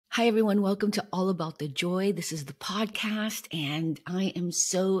Hi, everyone. Welcome to All About the Joy. This is the podcast, and I am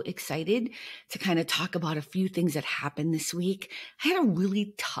so excited to kind of talk about a few things that happened this week. I had a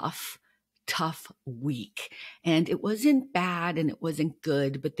really tough week, and it wasn't bad and it wasn't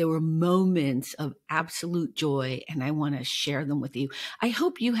good, but there were moments of absolute joy, and I want to share them with you. I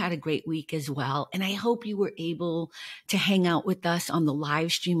hope you had a great week as well, and I hope you were able to hang out with us on the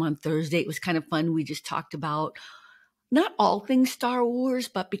live stream on Thursday. It was kind of fun. We just talked about not all things Star Wars,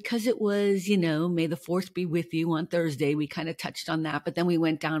 but because it was, May the Force be with you on Thursday, we kind of touched on that. But then we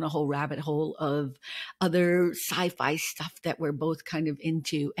went down a whole rabbit hole of other sci-fi stuff that we're both kind of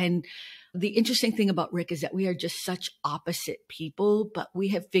into. And the interesting thing about Rick is that we are just such opposite people, but we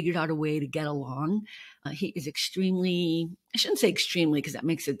have figured out a way to get along. He is extremely, I shouldn't say extremely because that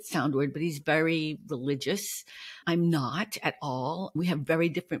makes it sound weird, but he's very religious. I'm not at all. We have very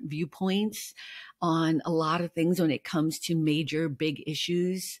different viewpoints on a lot of things when it comes to major, big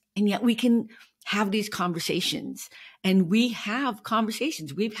issues. And yet we can have these conversations, and we have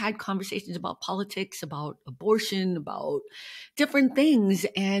conversations. We've had conversations about politics, about abortion, about different things,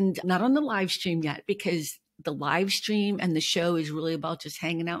 and not on the live stream yet, because the live stream and the show is really about just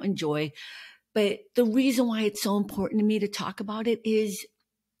hanging out and joy. But the reason why it's so important to me to talk about it is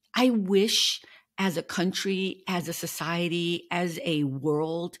I wish as a country, as a society, as a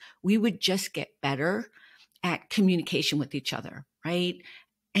world, we would just get better at communication with each other, right?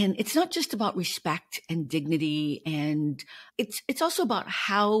 And it's not just about respect and dignity, and it's also about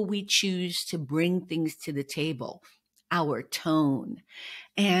how we choose to bring things to the table, our tone.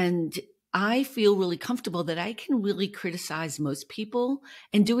 And I feel really comfortable that I can really criticize most people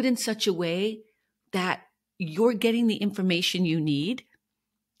and do it in such a way that you're getting the information you need,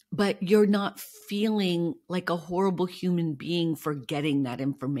 but you're not feeling like a horrible human being for getting that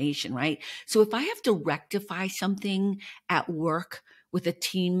information, right? So if I have to rectify something at work with a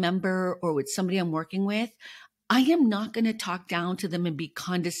team member or with somebody I'm working with, I am not going to talk down to them and be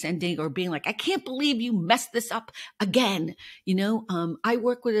condescending or being like, I can't believe you messed this up again.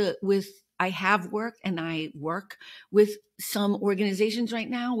 I have worked and I work with some organizations right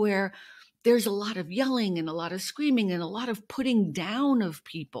now where there's a lot of yelling and a lot of screaming and a lot of putting down of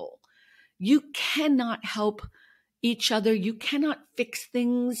people. You cannot help each other. You cannot fix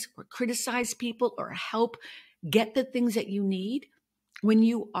things or criticize people or help get the things that you need when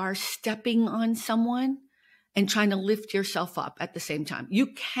you are stepping on someone and trying to lift yourself up at the same time. You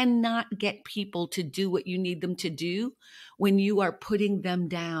cannot get people to do what you need them to do when you are putting them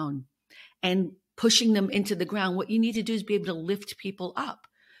down and pushing them into the ground. What you need to do is be able to lift people up.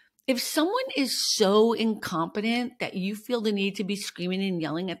 If someone is so incompetent that you feel the need to be screaming and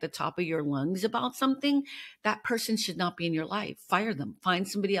yelling at the top of your lungs about something, that person should not be in your life. Fire them. Find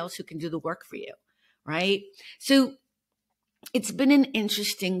somebody else who can do the work for you, right? So it's been an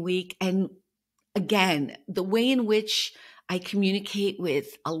interesting week. And again, the way in which I communicate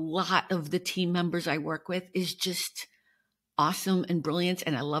with a lot of the team members I work with is just awesome and brilliant,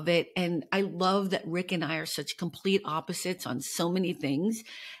 and I love it. And I love that Rick and I are such complete opposites on so many things,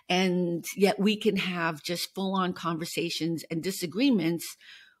 and yet we can have just full-on conversations and disagreements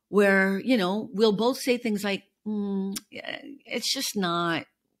where, we'll both say things like, yeah, it's just not,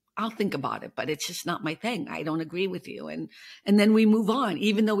 I'll think about it, but it's just not my thing. I don't agree with you. And then we move on,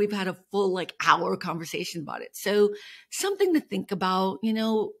 even though we've had a full hour conversation about it. So something to think about,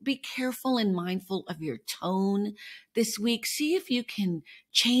 be careful and mindful of your tone this week. See if you can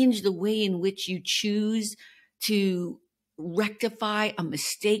change the way in which you choose to rectify a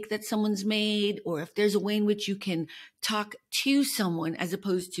mistake that someone's made, or if there's a way in which you can talk to someone as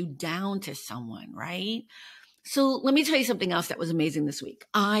opposed to down to someone, right? So let me tell you something else that was amazing this week.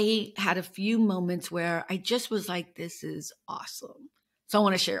 I had a few moments where I just was like, this is awesome. So I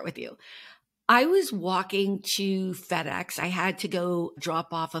want to share it with you. I was walking to FedEx. I had to go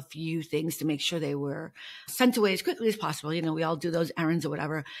drop off a few things to make sure they were sent away as quickly as possible. We all do those errands or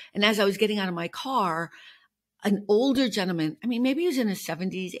whatever. And as I was getting out of my car, an older gentleman, maybe he was in his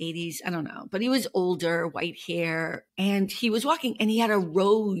 70s, 80s, I don't know, but he was older, white hair, and he was walking and he had a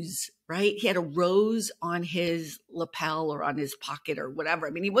rose, right? He had a rose on his lapel or on his pocket or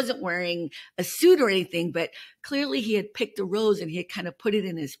whatever. He wasn't wearing a suit or anything, but clearly he had picked a rose and he had kind of put it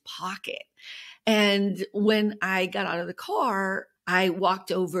in his pocket. And when I got out of the car, I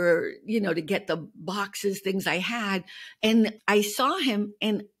walked over, to get the boxes, things I had, and I saw him,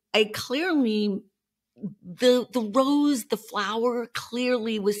 and I clearly, the rose, the flower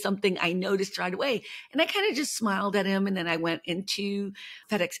clearly was something I noticed right away. And I kind of just smiled at him. And then I went into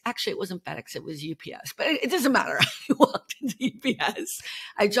FedEx. Actually, it wasn't FedEx. It was UPS, but it doesn't matter. I walked into UPS.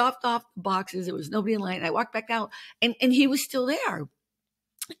 I dropped off the boxes. There was nobody in line. I walked back out and he was still there.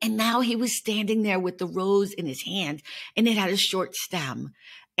 And now he was standing there with the rose in his hand, and it had a short stem.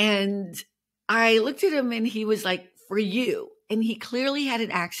 And I looked at him and he was like, "For you." And he clearly had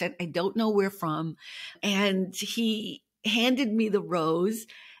an accent. I don't know where from. And he handed me the rose,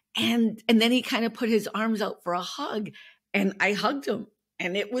 and then he kind of put his arms out for a hug, and I hugged him,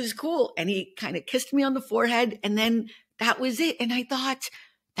 and it was cool. And he kind of kissed me on the forehead, and then that was it. And I thought,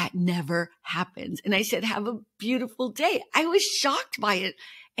 that never happens. And I said, "Have a beautiful day." I was shocked by it.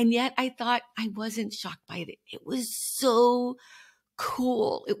 And yet I thought I wasn't shocked by it. It was so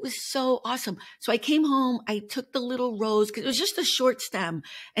cool. It was so awesome. So I came home, I took the little rose because it was just a short stem,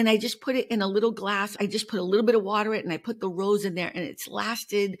 and I just put it in a little glass. I just put a little bit of water in it, and I put the rose in there, and it's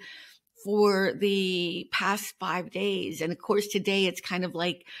lasted for the past 5 days. And of course, today it's kind of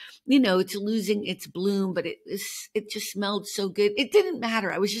like, it's losing its bloom, but it just smelled so good. It didn't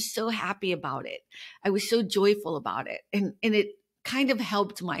matter. I was just so happy about it. I was so joyful about it. And it kind of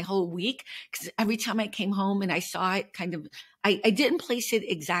helped my whole week, because every time I came home and I saw it I didn't place it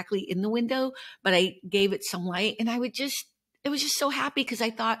exactly in the window, but I gave it some light, and it was just so happy, because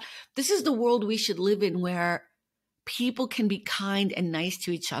I thought, this is the world we should live in, where people can be kind and nice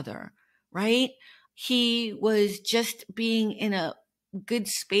to each other, right? He was just being in a good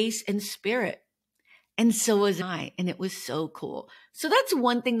space and spirit. And so was I. And it was so cool. So that's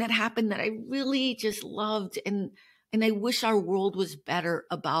one thing that happened that I really just loved. And I wish our world was better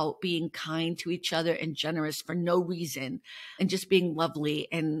about being kind to each other and generous for no reason, and just being lovely.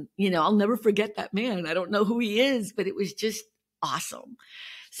 And, I'll never forget that man. I don't know who he is, but it was just awesome.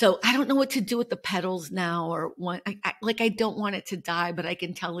 So I don't know what to do with the petals now, or what. I don't want it to die, but I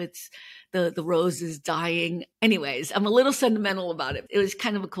can tell it's the rose is dying. Anyways, I'm a little sentimental about it. It was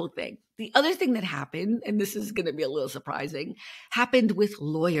kind of a cool thing. The other thing that happened, and this is going to be a little surprising, happened with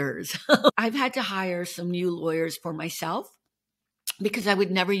lawyers. I've had to hire some new lawyers for myself, because I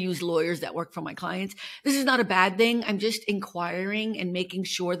would never use lawyers that work for my clients. This is not a bad thing. I'm just inquiring and making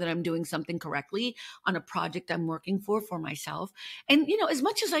sure that I'm doing something correctly on a project I'm working for myself. And, as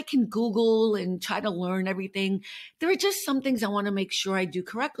much as I can Google and try to learn everything, there are just some things I want to make sure I do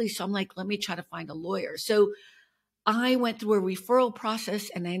correctly. So I'm like, let me try to find a lawyer. So I went through a referral process,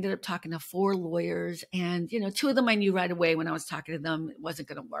 and I ended up talking to 4 lawyers. And, 2 of them I knew right away when I was talking to them, it wasn't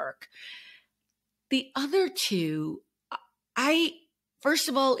going to work. The other 2, first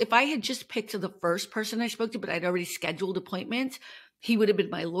of all, if I had just picked the first person I spoke to, but I'd already scheduled appointments, he would have been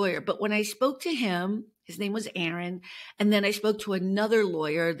my lawyer. But when I spoke to him, his name was Aaron, and then I spoke to another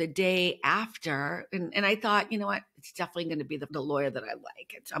lawyer the day after, and I thought, you know what, it's definitely going to be the lawyer that I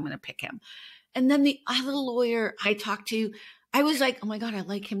like. I'm going to pick him. And then the other lawyer I talked to, I was like, oh my God, I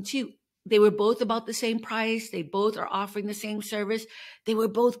like him too. They were both about the same price. They both are offering the same service. They were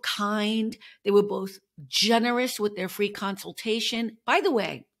both kind. They were both generous with their free consultation. By the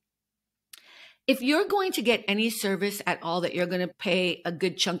way, if you're going to get any service at all that you're going to pay a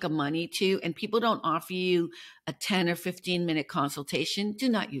good chunk of money to, and people don't offer you a 10 or 15-minute consultation, do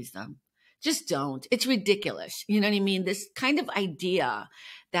not use them. Just don't. It's ridiculous. You know what I mean? This kind of idea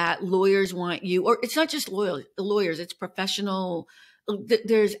that lawyers want you, or it's not just lawyers, it's professional.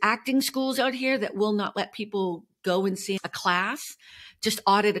 There's acting schools out here that will not let people go and see a class, just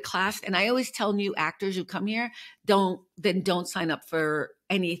audit a class. And I always tell new actors who come here, don't sign up for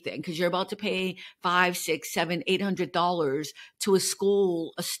anything, because you're about to pay $500, $600, $700, $800 to a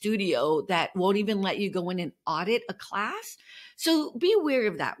school, a studio that won't even let you go in and audit a class. So be aware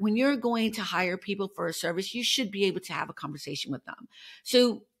of that. When you're going to hire people for a service, you should be able to have a conversation with them.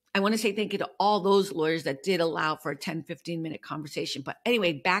 So I want to say thank you to all those lawyers that did allow for a 10, 15-minute conversation. But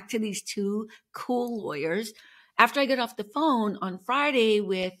anyway, back to these 2 cool lawyers. After I got off the phone on Friday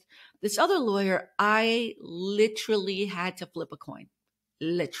with this other lawyer, I literally had to flip a coin.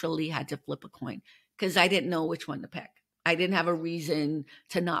 Because I didn't know which one to pick. I didn't have a reason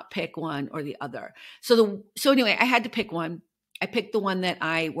to not pick one or the other. So anyway, I had to pick one. I picked the one that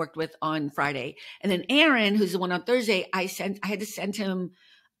I worked with on Friday. And then Aaron, who's the one on Thursday, I had to send him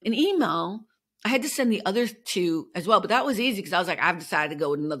an email. I had to send the other 2 as well, but that was easy, because I was like, I've decided to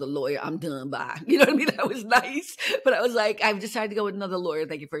go with another lawyer. I'm done. Bye. You know what I mean? That was nice. But I was like, I've decided to go with another lawyer.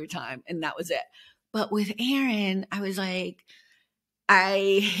 Thank you for your time. And that was it. But with Aaron, I was like,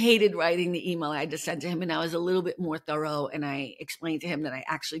 I hated writing the email I had to send to him. And I was a little bit more thorough. And I explained to him that I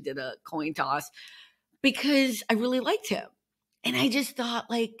actually did a coin toss, because I really liked him. And I just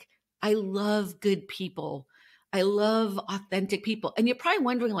thought, like, I love good people. I love authentic people. And you're probably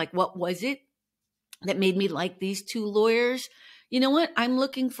wondering, like, what was it that made me like these 2 lawyers? You know what? I'm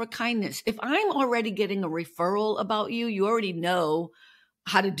looking for kindness. If I'm already getting a referral about you, you already know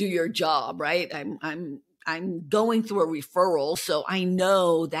how to do your job, right? I'm I'm going through a referral, so I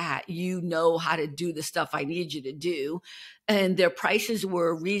know that you know how to do the stuff I need you to do. And their prices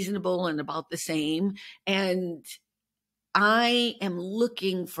were reasonable and about the same. And I am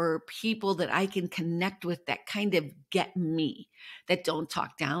looking for people that I can connect with that kind of get me, that don't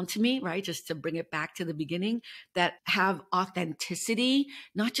talk down to me, right? Just to bring it back to the beginning, that have authenticity,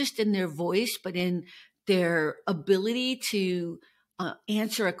 not just in their voice, but in their ability to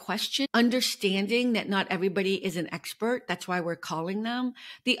answer a question, understanding that not everybody is an expert. That's why we're calling them.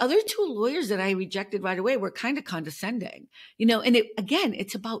 The other two lawyers that I rejected right away were kind of condescending, and again,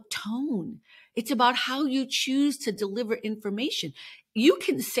 it's about tone. It's about how you choose to deliver information. You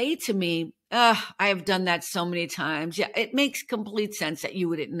can say to me, I have done that so many times. Yeah, it makes complete sense that you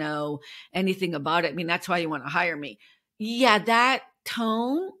wouldn't know anything about it. I mean, that's why you want to hire me. Yeah, that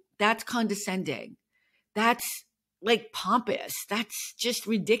tone, that's condescending. That's like pompous. That's just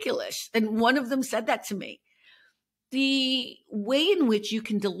ridiculous. And one of them said that to me. The way in which you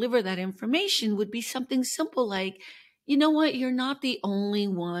can deliver that information would be something simple like, you know what, you're not the only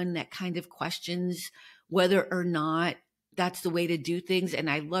one that kind of questions whether or not that's the way to do things. And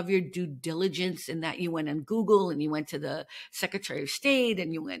I love your due diligence in that you went on Google and you went to the Secretary of State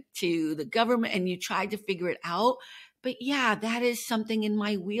and you went to the government and you tried to figure it out. But yeah, that is something in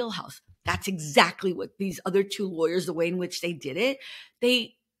my wheelhouse. That's exactly what these other two lawyers, the way in which they did it,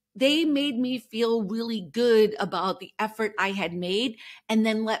 they made me feel really good about the effort I had made, and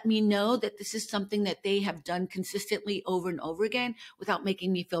then let me know that this is something that they have done consistently over and over again without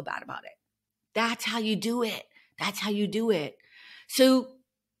making me feel bad about it. That's how you do it. That's how you do it. So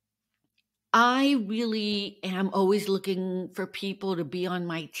I really am always looking for people to be on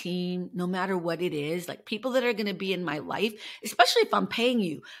my team, no matter what it is, like people that are going to be in my life, especially if I'm paying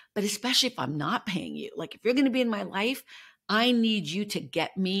you, but especially if I'm not paying you. Like if you're going to be in my life, I need you to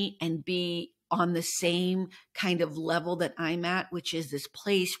get me and be on the same kind of level that I'm at, which is this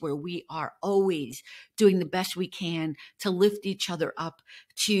place where we are always doing the best we can to lift each other up,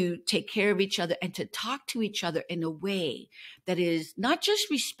 to take care of each other, and to talk to each other in a way that is not just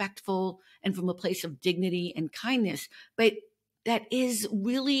respectful and from a place of dignity and kindness, but that is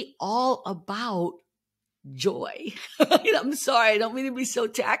really all about joy. I'm sorry, I don't mean to be so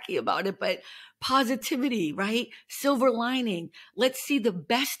tacky about it, but positivity, right? Silver lining. Let's see the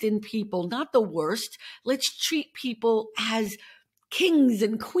best in people, not the worst. Let's treat people as kings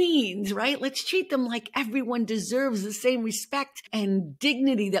and queens, right? Let's treat them like everyone deserves the same respect and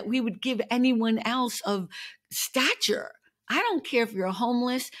dignity that we would give anyone else of stature. I don't care if you're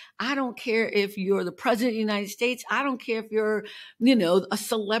homeless. I don't care if you're the president of the United States. I don't care if you're, a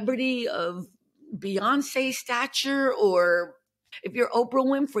celebrity of Beyonce stature, or if you're Oprah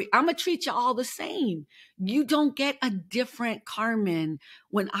Winfrey. I'm going to treat you all the same. You don't get a different Carmen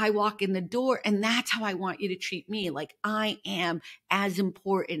when I walk in the door. And that's how I want you to treat me. Like I am as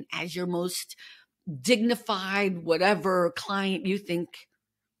important as your most dignified, whatever client you think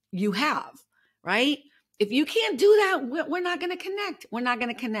you have, right? If you can't do that, we're not going to connect. We're not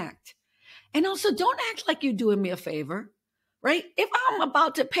going to connect. And also, don't act like you're doing me a favor, right? If I'm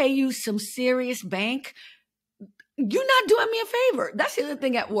about to pay you some serious bank, you're not doing me a favor. That's the other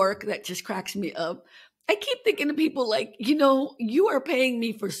thing at work that just cracks me up. I keep thinking to people like, you are paying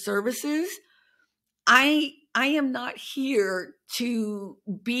me for services. I am not here to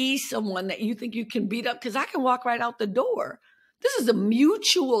be someone that you think you can beat up because I can walk right out the door. This is a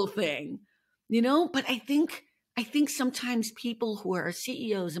mutual thing, but I think sometimes people who are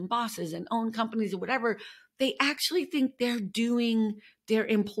CEOs and bosses and own companies or whatever, they actually think they're doing their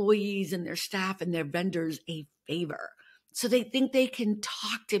employees and their staff and their vendors a favor. So they think they can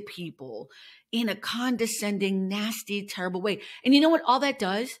talk to people in a condescending, nasty, terrible way. And you know what all that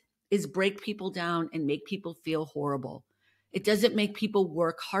does is break people down and make people feel horrible. It doesn't make people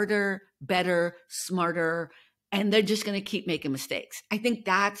work harder, better, smarter, and they're just going to keep making mistakes. I think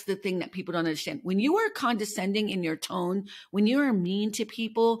that's the thing that people don't understand. When you are condescending in your tone, when you are mean to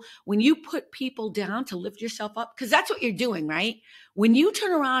people, when you put people down to lift yourself up, because that's what you're doing, right? When you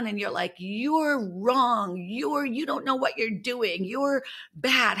turn around and you're like, you're wrong, you don't know what you're doing, you're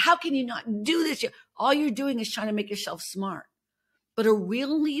bad, how can you not do this? All you're doing is trying to make yourself smart. But a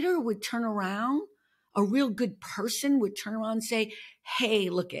real leader would turn around, a real good person would turn around and say, hey,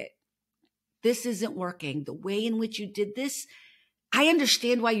 look it. This isn't working. The way in which you did this, I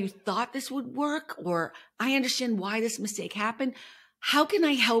understand why you thought this would work, or I understand why this mistake happened. How can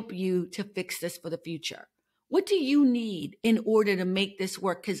I help you to fix this for the future? What do you need in order to make this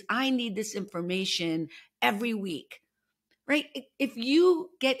work? Because I need this information every week, right? If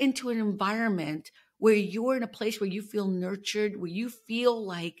you get into an environment where you're in a place where you feel nurtured, where you feel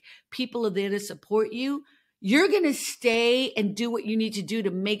like people are there to support you, you're going to stay and do what you need to do to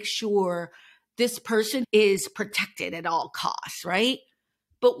make sure this person is protected at all costs, right?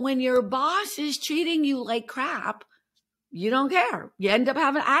 But when your boss is treating you like crap, you don't care. You end up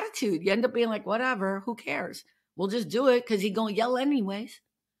having attitude. You end up being like, whatever, who cares? We'll just do it because he's going to yell anyways.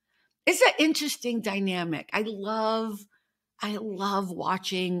 It's an interesting dynamic. I love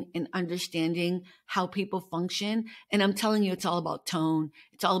watching and understanding how people function. And I'm telling you, it's all about tone.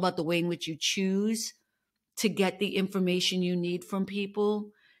 It's all about the way in which you choose to get the information you need from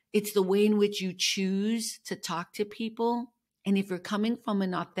people. It's the way in which you choose to talk to people. And if you're coming from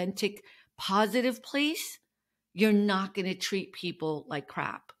an authentic, positive place, you're not going to treat people like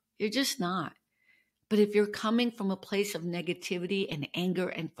crap. You're just not. But if you're coming from a place of negativity and anger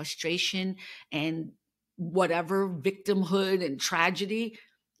and frustration and whatever, victimhood and tragedy,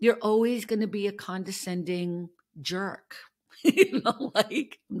 you're always going to be a condescending jerk.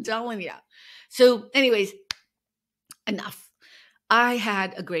 Like, I'm telling you. So anyways, enough. I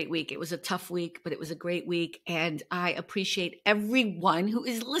had a great week. It was a tough week, but it was a great week. And I appreciate everyone who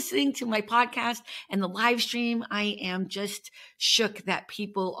is listening to my podcast and the live stream. I am just shook that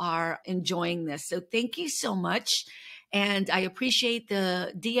people are enjoying this. So thank you so much. And I appreciate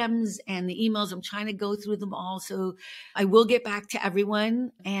the DMs and the emails. I'm trying to go through them all. So I will get back to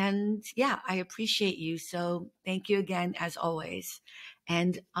everyone. And yeah, I appreciate you. So thank you again, as always.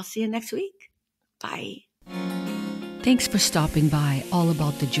 And I'll see you next week. Bye. Thanks for stopping by All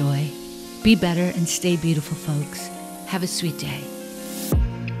About the Joy. Be better and stay beautiful, folks. Have a sweet day.